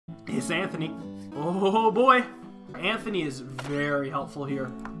It's Anthony. Oh boy. Anthony is very helpful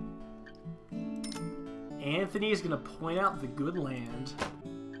here. Anthony is going to point out the good land.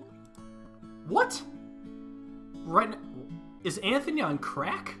 What? Right now, is Anthony on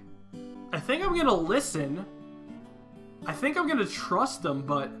crack? I think I'm going to listen. I think I'm going to trust him,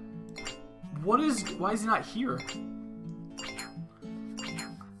 but why is he not here?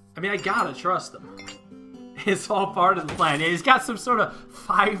 I mean, I gotta trust him. It's all part of the plan. Yeah, he's got some sort of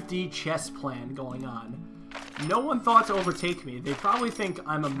 5D chess plan going on. No one thought to overtake me. They probably think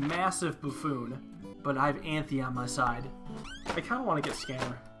I'm a massive buffoon, but I have Anthony on my side. I kind of want to get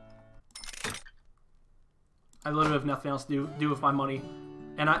Scanner. I literally have nothing else to do with my money.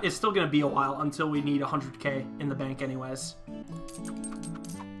 And it's still going to be a while until we need 100k in the bank anyways.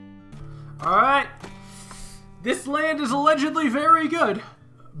 Alright. This land is allegedly very good.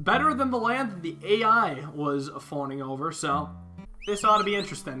 Better than the land that the AI was fawning over, so this ought to be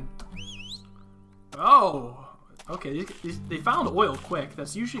interesting. Oh, okay, they found oil quick.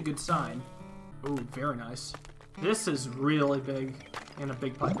 That's usually a good sign. Ooh, very nice. This is really big, and a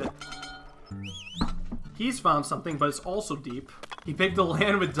big pipe it. He's found something, but it's also deep. He picked the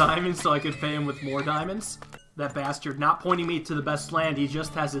land with diamonds so I could pay him with more diamonds. That bastard, not pointing me to the best land, he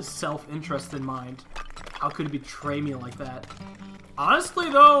just has his self-interest in mind. How could he betray me like that? Honestly,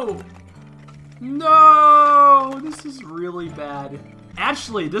 though, no, this is really bad.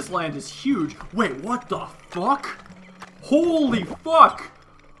 Actually, this land is huge. Wait, what the fuck? Holy fuck!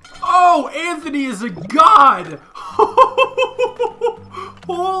 Oh, Anthony is a god!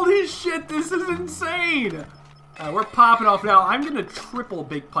 Holy shit, this is insane! We're popping off now. I'm gonna triple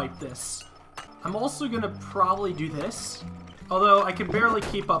big pipe this. I'm also gonna probably do this. Although, I can barely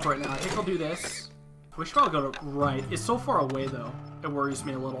keep up right now. I think I'll do this. We should probably go to right. It's so far away, though. It worries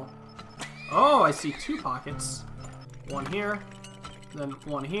me a little. Oh, I see two pockets. One here. Then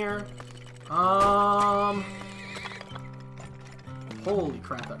one here. Holy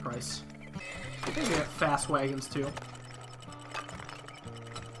crap, that price. I think we get fast wagons, too.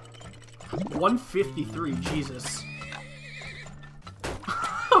 153, Jesus.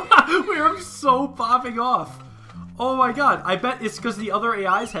 We are so popping off. Oh my god, I bet it's because the other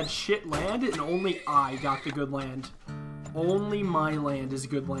AIs had shit land and only I got the good land. Only my land is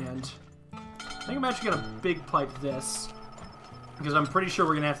good land. I think I'm actually gonna big pipe this. Because I'm pretty sure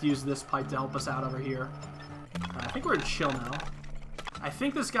we're gonna have to use this pipe to help us out over here. I think we're in chill now. I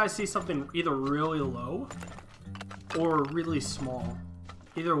think this guy sees something either really low or really small.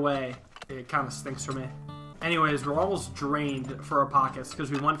 Either way, it kind of stinks for me. Anyways, we're almost drained for our pockets because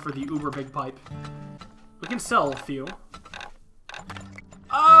we went for the uber big pipe. We can sell a few.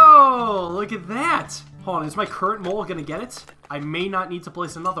 Oh, look at that! Hold on, is my current mole gonna get it? I may not need to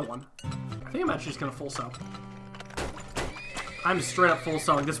place another one. I think I'm actually just gonna full sell. I'm straight up full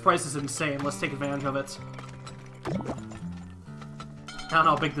selling. This price is insane. Let's take advantage of it. I don't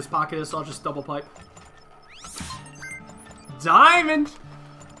know how big this pocket is, so I'll just double pipe. Diamond!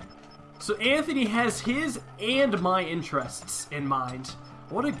 So Anthony has his and my interests in mind.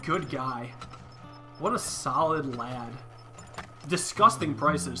 What a good guy. What a solid lad. Disgusting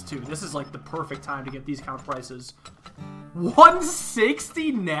prices, too. This is like the perfect time to get these kind of prices.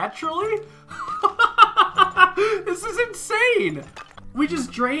 160 naturally? This is insane! We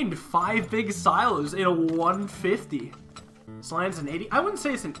just drained 5 big silos in a 150. This land's an 80. I wouldn't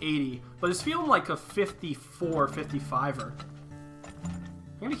say it's an 80, but it's feeling like a 54, 55er.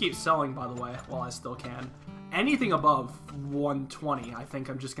 I'm gonna keep selling, by the way, while I still can. Anything above 120, I think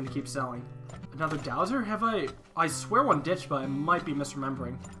I'm just gonna keep selling. Another dowser? Have I swear one ditch, but I might be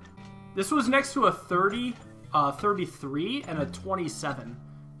misremembering. This was next to a 30, 33, and a 27.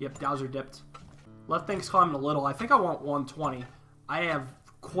 Yep, dowser dipped. Left things climbing a little. I think I want 120. I have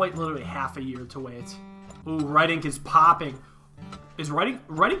quite literally half a year to wait. Ooh, red ink is popping. Is red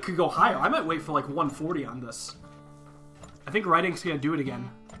ink could go higher. I might wait for like 140 on this. I think red ink's gonna do it again.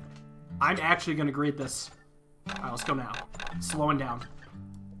 I'm actually gonna grade this. Alright, let's go now. Slowing down.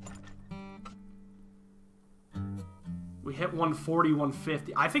 We hit 140,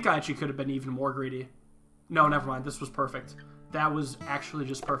 150. I think I actually could have been even more greedy. No, never mind. This was perfect. That was actually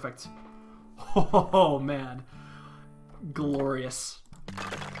just perfect. Oh, man. Glorious.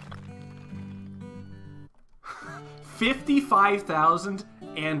 55,000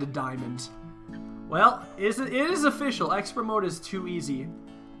 and a diamond. Well, it is official. Expert mode is too easy.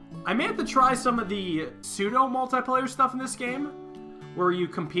 I may have to try some of the pseudo multiplayer stuff in this game, where you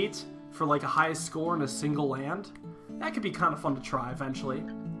compete for like a highest score in a single land. That could be kind of fun to try eventually.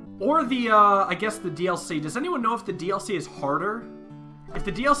 Or the, I guess the DLC. Does anyone know if the DLC is harder? If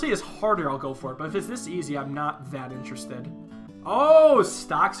the DLC is harder, I'll go for it. But if it's this easy, I'm not that interested. Oh,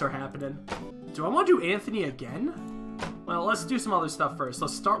 stocks are happening. Do I want to do Anthony again? Well, let's do some other stuff first.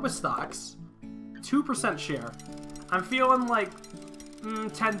 Let's start with stocks. 2% share. I'm feeling like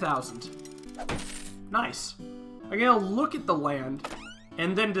 10,000. Nice. I'm gonna look at the land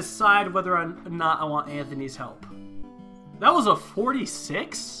and then decide whether or not I want Anthony's help. That was a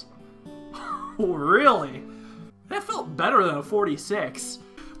 46? Really? That felt better than a 46.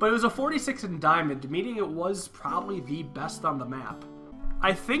 But it was a 46 in diamond, meaning it was probably the best on the map.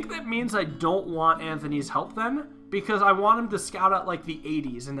 I think that means I don't want Anthony's help then, because I want him to scout out like the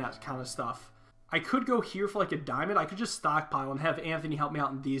 80s and that kind of stuff. I could go here for like a diamond. I could just stockpile and have Anthony help me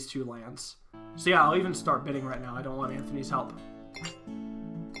out in these 2 lands. So yeah, I'll even start bidding right now. I don't want Anthony's help.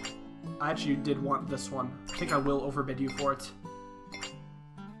 I actually did want this one. I think I will overbid you for it.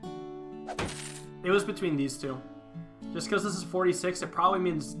 It was between these 2. Just because this is 46, it probably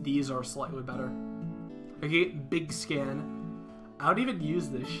means these are slightly better. Okay, big scan. I don't even use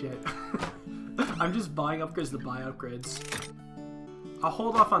this shit. I'm just buying upgrades to buy upgrades. I'll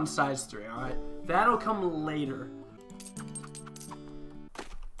hold off on size 3, alright? That'll come later.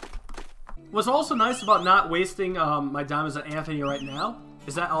 What's also nice about not wasting my diamonds on Anthony right now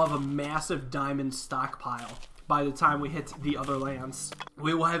is that I'll have a massive diamond stockpile by the time we hit the other lands.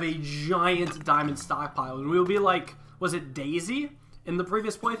 We will have a giant diamond stockpile, and we'll be like, was it Daisy? In the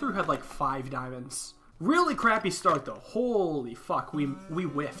previous playthrough, had like 5 diamonds. Really crappy start though. Holy fuck, we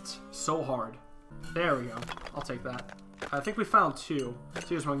whiffed so hard. There we go. I'll take that. I think we found 2. So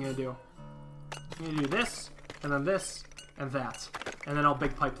here's what I'm gonna do. I'm gonna do this, and then this, and that. And then I'll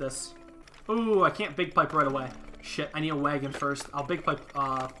big pipe this. Ooh, I can't big pipe right away. Shit, I need a wagon first. I'll big pipe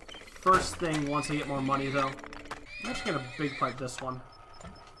first thing once I get more money though. I'm actually gonna big pipe this one.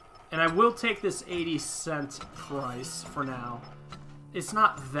 And I will take this 80-cent price for now. It's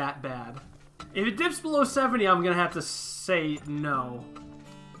not that bad. If it dips below 70, I'm gonna have to say no.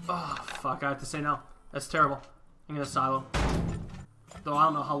 Oh, fuck, I have to say no. That's terrible. I'm gonna silo. Though I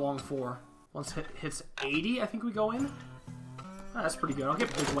don't know how long for. Once it hits 80, I think we go in. Oh, that's pretty good. I'll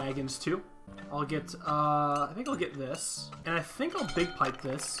get big wagons too. I'll get, I think I'll get this. And I think I'll big pipe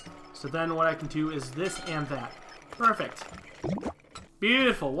this. So then what I can do is this and that. Perfect.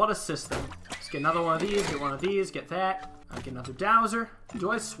 Beautiful. What a system. Let's get another one of these, get one of these, get that. I get another dowser.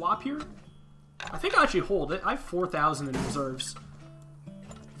 Do I swap here? I think I'll actually hold it. I have 4,000 in reserves.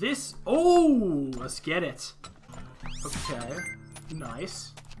 This, oh, let's get it. Okay,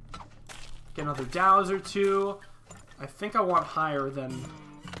 nice. Get another dowser too. I think I want higher than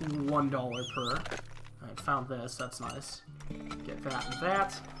 $1 per. Alright, found this, that's nice. Get that and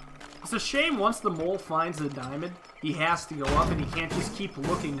that. It's a shame once the mole finds the diamond, he has to go up and he can't just keep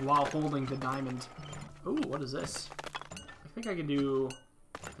looking while holding the diamond. Ooh, what is this? I think I can do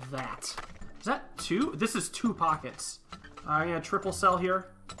that. Is that 2? This is 2 pockets. I'm gonna triple sell here.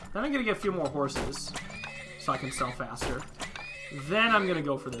 Then I'm gonna get a few more horses so I can sell faster. Then I'm gonna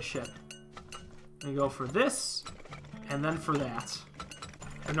go for this shit. I'm gonna go for this, and then for that.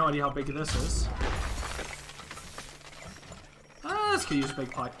 I have no idea how big this is. This could use a big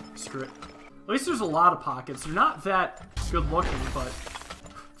pipe. Screw it. At least there's a lot of pockets. They're not that good looking, but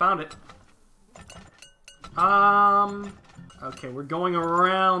found it. Okay, we're going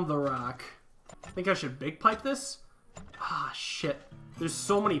around the rock. I think I should big pipe this. Ah, shit. There's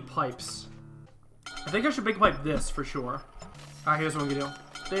so many pipes. I think I should big pipe this for sure. Alright, here's what I'm gonna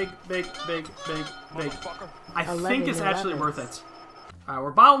do. Big, big, big, big, big. I think it's actually worth it. Alright,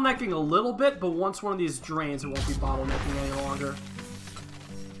 we're bottlenecking a little bit, but once one of these drains, it won't be bottlenecking any longer.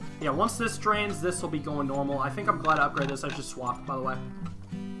 Yeah, once this drains, this will be going normal. I think I'm glad to upgrade this. I should swap, by the way.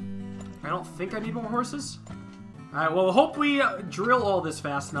 I don't think I need more horses. Alright, well, hope we drill all this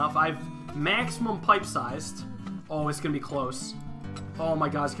fast enough. I've maximum pipe sized. Oh, it's gonna be close. Oh my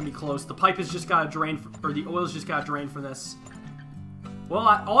god, it's gonna be close. The pipe has just gotta drain, or the oil's just gotta drain from this. Well,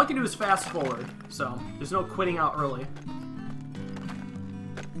 all I can do is fast forward, so there's no quitting out early.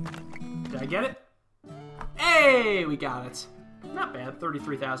 Did I get it? Hey, we got it. Not bad,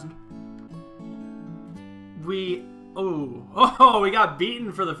 33,000. Oh, we got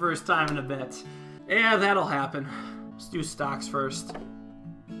beaten for the first time in a bit. Yeah, that'll happen. Let's do stocks first.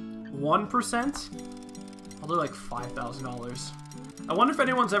 1%? I'll do like $5,000. I wonder if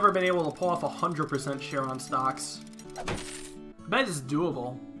anyone's ever been able to pull off 100% share on stocks. I bet it's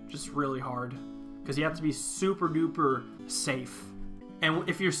doable, just really hard. Because you have to be super duper safe. And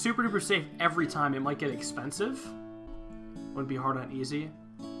if you're super duper safe every time, it might get expensive. Wouldn't be hard on easy.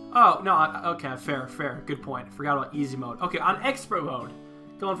 Oh, no, okay, fair, good point. Forgot about easy mode. Okay, on expert mode.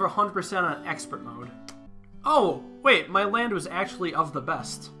 Going for 100% on expert mode. Oh, wait, my land was actually of the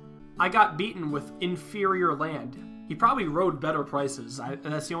best. I got beaten with inferior land. He probably rode better prices.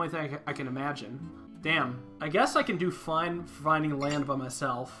 That's the only thing I can imagine. Damn. I guess I can do fine finding land by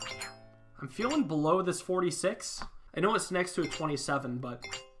myself. I'm feeling below this 46. I know it's next to a 27, but...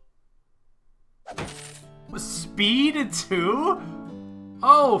 Speed 2?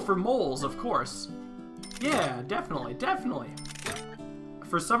 Oh, for moles, of course. Yeah, definitely, definitely.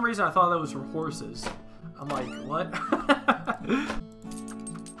 For some reason, I thought that was for horses. I'm like, what?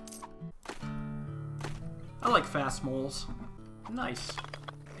 I like fast moles. Nice.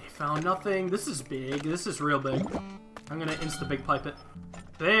 They found nothing. This is big. This is real big. I'm gonna insta-big pipe it.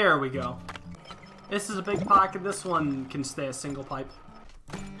 There we go. This is a big pocket. This one can stay a single pipe.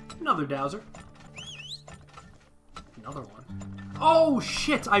 Another dowser. Another one. Oh,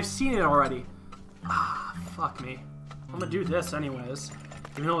 shit! I've seen it already. Ah, fuck me. I'm gonna do this anyways,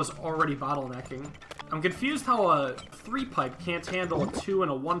 even though it's already bottlenecking. I'm confused how a 3-pipe can't handle a 2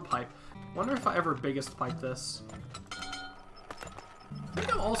 and a 1-pipe. Wonder if I ever biggest pipe this. I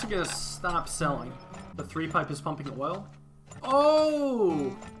think I'm also gonna stop selling. The 3-pipe is pumping oil.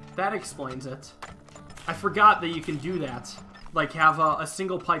 Oh! That explains it. I forgot that you can do that. Like, have a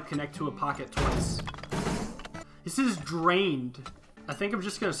single pipe connect to a pocket twice. This is drained. I think I'm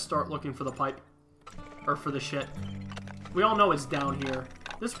just gonna start looking for the pipe. Or for the shit. We all know it's down here.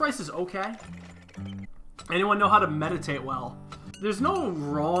 This price is okay. Anyone know how to meditate well? There's no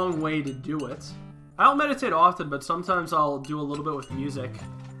wrong way to do it. I don't meditate often, but sometimes I'll do a little bit with music.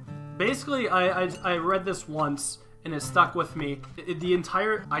 Basically, I read this once, and it stuck with me. The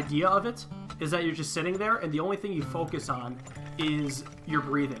entire idea of it is that you're just sitting there, and the only thing you focus on is your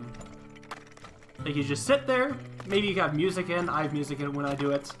breathing. Like, you just sit there, maybe you have music in, I have music in when I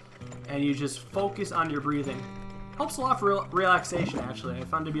do it, and you just focus on your breathing. Helps a lot for relaxation, actually. I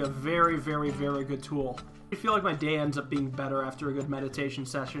found it to be a very, very, very good tool. I feel like my day ends up being better after a good meditation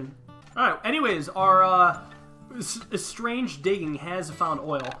session. Alright, anyways, our strange digging has found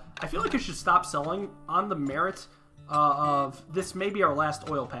oil. I feel like I should stop selling on the merit of this may be our last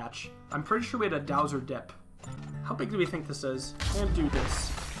oil patch. I'm pretty sure we had a dowser dip. How big do we think this is? I'm gonna do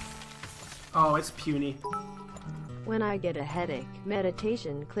this. Oh, it's puny. When I get a headache,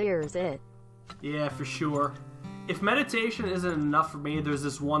 meditation clears it. Yeah, for sure. If meditation isn't enough for me, there's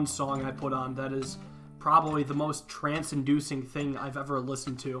this one song I put on that is probably the most trance-inducing thing I've ever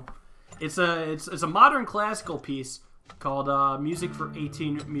listened to. It's a modern classical piece called Music for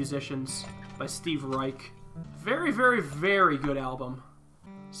 18 Musicians by Steve Reich. Very, very, very good album.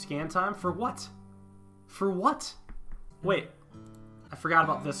 Scan time? For what? For what? Wait. I forgot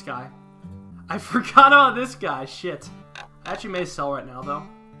about this guy. I forgot about this guy. Shit. I actually may sell right now, though.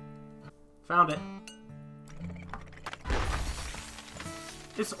 Found it.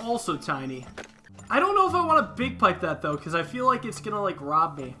 It's also tiny. I don't know if I want to big pipe that, though, because I feel like it's gonna, like,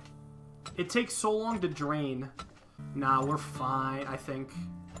 rob me. It takes so long to drain. Nah, we're fine, I think.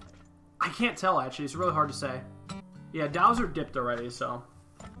 I can't tell, actually. It's really hard to say. Yeah, dowser dipped already, so...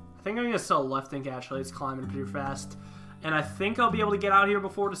 I think I'm gonna sell left ink, actually. It's climbing pretty fast. And I think I'll be able to get out here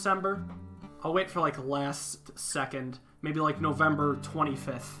before December. I'll wait for, like, last second. Maybe, like, November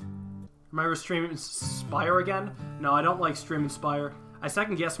 25th. Am I streaming Spire again? No, I don't like streaming Spire. I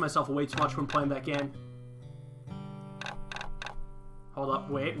second-guess myself way too much when playing that game. Hold up,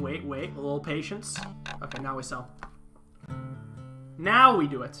 wait. A little patience. Okay, now we sell. Now we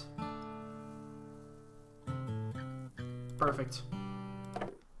do it. Perfect.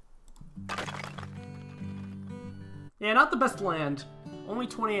 Yeah, not the best land. Only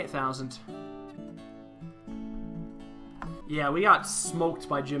 28,000. Yeah, we got smoked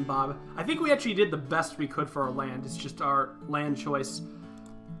by Jim Bob. I think we actually did the best we could for our land. It's just our land choice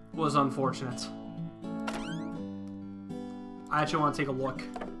was unfortunate. I actually want to take a look.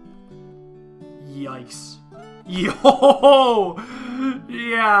 Yikes. Yo!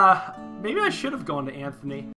 Yeah, maybe I should have gone to Anthony.